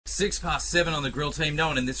7 on the grill team. No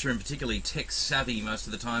one in this room particularly tech savvy most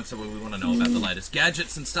of the time, so we want to know about the latest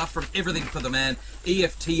gadgets and stuff from Everything for the Man,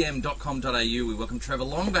 EFTM.com.au. We welcome Trev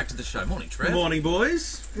along back to the show. Morning, Trev. Morning,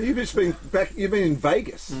 boys. You've just been back. You've been in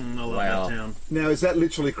Vegas. I love that town. Now, is that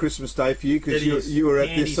literally Christmas Day for you? Because you were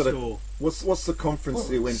at this sort store. of what's the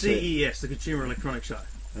conference you went to? CES, the Consumer Electronics Show.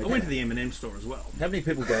 Okay. I went to the M&M store as well. How many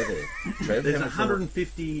people go there, Trev? There's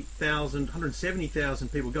 150,000,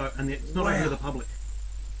 170,000 people go, and it's not open to the public.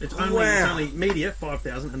 It's only media,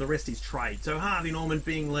 5,000, and the rest is trade. So Harvey Norman,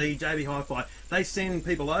 Bing Lee, JB Hi-Fi, they send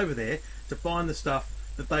people over there to find the stuff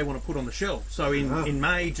that they want to put on the shelf. So in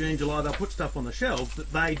May, June, July, they'll put stuff on the shelves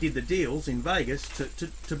that they did the deals in Vegas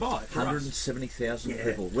to buy. 170,000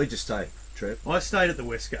 people. Where'd you stay, Trev? I stayed at the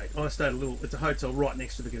Westgate. I stayed it's a hotel right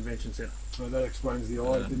next to the convention centre. So that explains the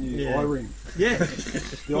eye ring. Yeah,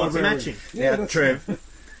 The it's matching. Yeah, now, Trev,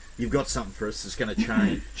 you've got something for us that's going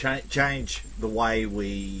to change the way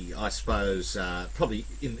we, I suppose, probably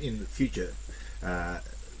in the future,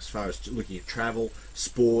 as far as looking at travel,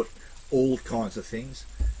 sport, all kinds of things,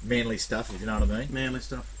 manly stuff, if you know what I mean. Manly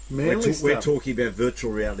stuff. We're talking about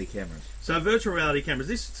virtual reality cameras. So virtual reality cameras.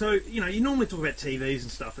 You normally talk about TVs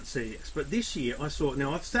and stuff at CES, but this year I saw.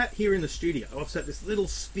 Now I've sat here in the studio. I've sat this little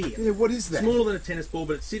sphere. Yeah, what is that? Smaller than a tennis ball,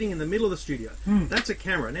 but it's sitting in the middle of the studio. That's a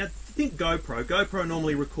camera. Now think GoPro. GoPro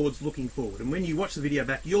normally records looking forward, and when you watch the video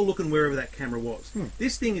back, you're looking wherever that camera was.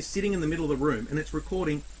 This thing is sitting in the middle of the room, and it's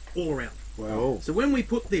recording all around. Wow. So when we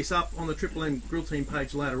put this up on the Triple M Grill Team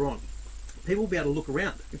page later on, people will be able to look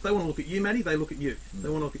around. If they want to look at you, Matty, they look at you. If they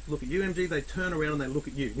want to look at you, MG, they turn around and they look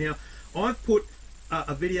at you. Now, I've put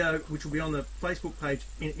a video which will be on the Facebook page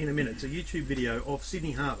in a minute. It's a YouTube video of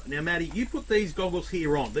Sydney Harbour. Now, Matty, you put these goggles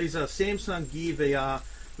here on. These are Samsung Gear VR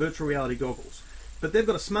virtual reality goggles. But they've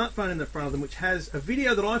got a smartphone in the front of them which has a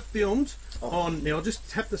video that I filmed on... Now, I'll just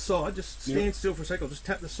tap the side. Just stand still for a sec. I'll just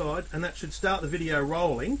tap the side, and that should start the video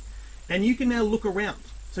rolling. And you can now look around.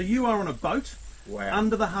 So you are on a boat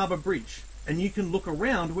under the harbour bridge, and you can look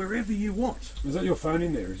around wherever you want. Is that your phone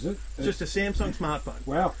in there, is it? It's just a Samsung smartphone.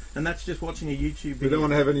 Wow. And that's just watching a YouTube video. You don't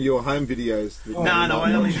want to have any of your home videos. No,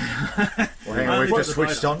 I only... Well, hang on, we've just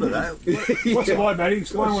switched on to that. What's it like, Matty?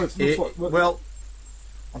 Explain what it looks like. Well,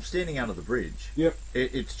 I'm standing under the bridge. Yep.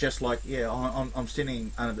 It's just like, I'm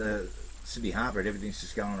standing under the Sydney Harbour and everything's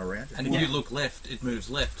just going on around. And if you look left, it moves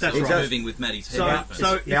left. That's so it's right. moving with Matty's head.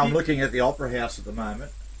 Now I'm looking at the Opera House at the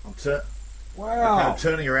moment. Wow. I'm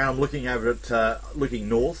turning around, I'm looking over at, looking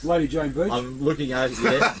north. Lady Jane Beach. I'm looking over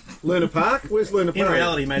there. Luna Park? Where's Luna Park? In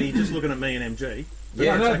reality, Matty, you're just looking at me and MG.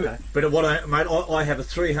 Yeah, no, okay. But I have a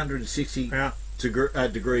 360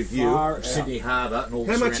 degree view of Sydney Harbour and all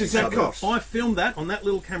the How much does that suburbs. cost? I filmed that on that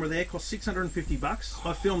little camera there. Cost $650.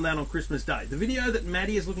 I filmed that on Christmas Day. The video that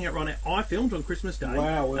Matty is looking at right now, I filmed on Christmas Day.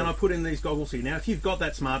 Wow. And I put in these goggles here. Now, if you've got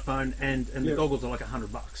that smartphone and the goggles are like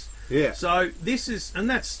 $100. Yeah. So this is, and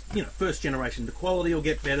that's, first generation. The quality will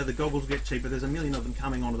get better, the goggles will get cheaper. There's a million of them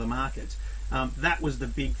coming onto the market. That was the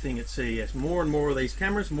big thing at CES. More and more of these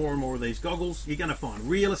cameras, more and more of these goggles. You're going to find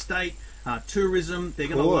real estate, tourism. They're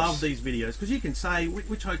going to love these videos because you can say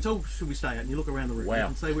which hotel should we stay at, and you look around the room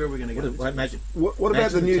and say where we're going to go. Imagine What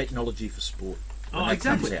about the new technology for sport? Oh,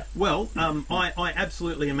 exactly. Well, I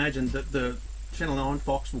absolutely imagine that the Channel 9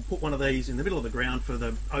 Fox will put one of these in the middle of the ground for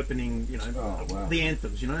the opening, the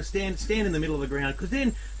anthems, stand in the middle of the ground, because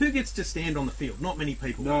then who gets to stand on the field? Not many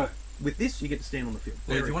people. No. With this, you get to stand on the field.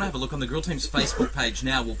 Well, if you want to have a look on the Grill Team's Facebook page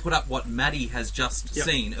now, we'll put up what Matty has just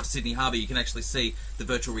seen of Sydney Harbour. You can actually see the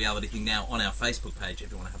virtual reality thing now on our Facebook page if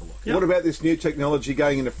you want to have a look. What about this new technology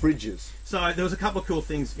going into fridges? So there was a couple of cool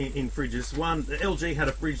things in fridges. One, the LG had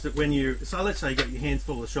a fridge that when you... So let's say you got your hands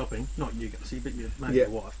full of shopping. Not you, Gussie, but maybe your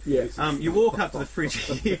wife. Yeah. You walk up to the fridge.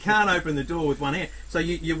 You can't open the door with one hand. So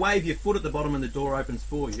you wave your foot at the bottom and the door opens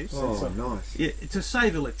for you. Nice. Yeah, to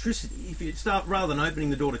save electricity, if you start, rather than opening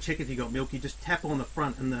the door to check if you got milk, you just tap on the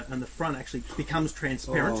front and the front actually becomes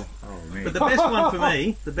transparent. Man. But the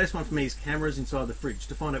best one for me is cameras inside the fridge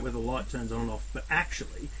to find out whether the light turns on and off. But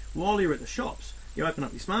actually, while you're at the shops, you open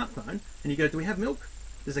up your smartphone and you go, do we have milk?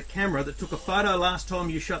 There's a camera that took a photo last time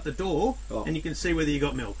you shut the door and you can see whether you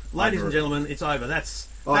got milk. Ladies and gentlemen, it's over. That's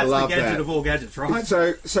the gadget of all gadgets, right?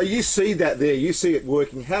 So you see that there, you see it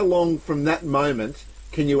working. How long from that moment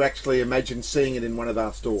can you actually imagine seeing it in one of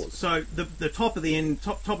our stores? So the top of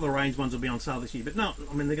the range ones will be on sale this year, but no,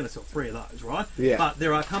 I mean they're going to sell 3 of those, right? Yeah. But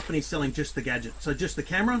there are companies selling just the gadget, so just the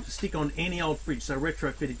camera to stick on any old fridge, so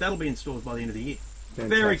retrofitted. That'll be in stores by the end of the year.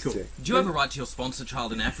 Very cool. Fantastic. Do you ever write to your sponsor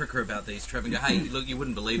child in Africa about these, Trev, and go, hey, look, you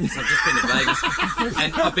wouldn't believe this, I've just been to Vegas,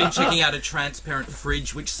 and I've been checking out a transparent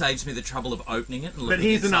fridge, which saves me the trouble of opening it and looking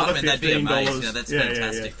here's inside, another and they'd be amazed. $15. You know, that's Yeah,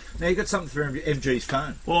 fantastic. Now you got something for MG's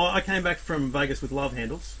phone. Well, I came back from Vegas with love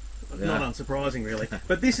handles. Yeah. Not unsurprising, really.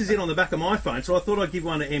 But this is it on the back of my phone, so I thought I'd give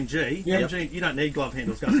one to MG. Yep. MG, you don't need glove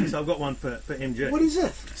handles, Gussie, so I've got one for MG. What is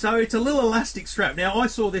it? So it's a little elastic strap. Now I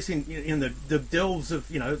saw this in the delves of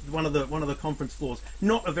one of the conference floors.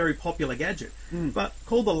 Not a very popular gadget, but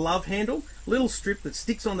called the love handle. Little strip that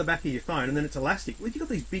sticks on the back of your phone, and then it's elastic. Well, you've got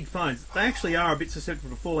these big phones; they actually are a bit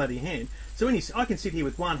susceptible to fall out of your hand. So I can sit here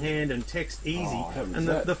with one hand and text easy, heavens, and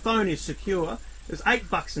that. the phone is secure. It's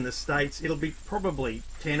 $8 in the States. It'll be probably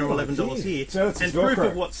 $10 or $11 here. So it's and Velcro. proof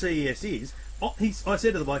of what CES is. I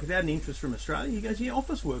said to the bloke, if you had an interest from Australia, he goes, yeah,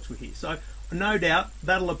 Officeworks were here. So no doubt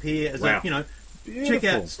that'll appear as Wow. a Beautiful.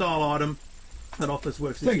 checkout style item at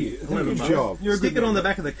Officeworks. Thank you. Good job. You're a Stick good it on the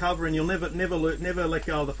man. back of the cover, and you'll never let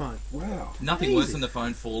go of the phone. Wow. Nothing worse than the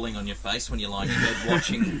phone falling on your face when you're lying in bed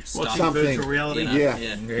watching stuff. Watching Something. virtual reality. You know, Yeah.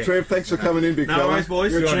 yeah. Trev, thanks for coming in, big No fella. worries,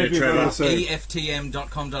 boys. You're a Good on you, champion, Trevor. brother. So-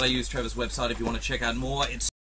 EFTM.com.au is Trevor's website if you want to check out more. It's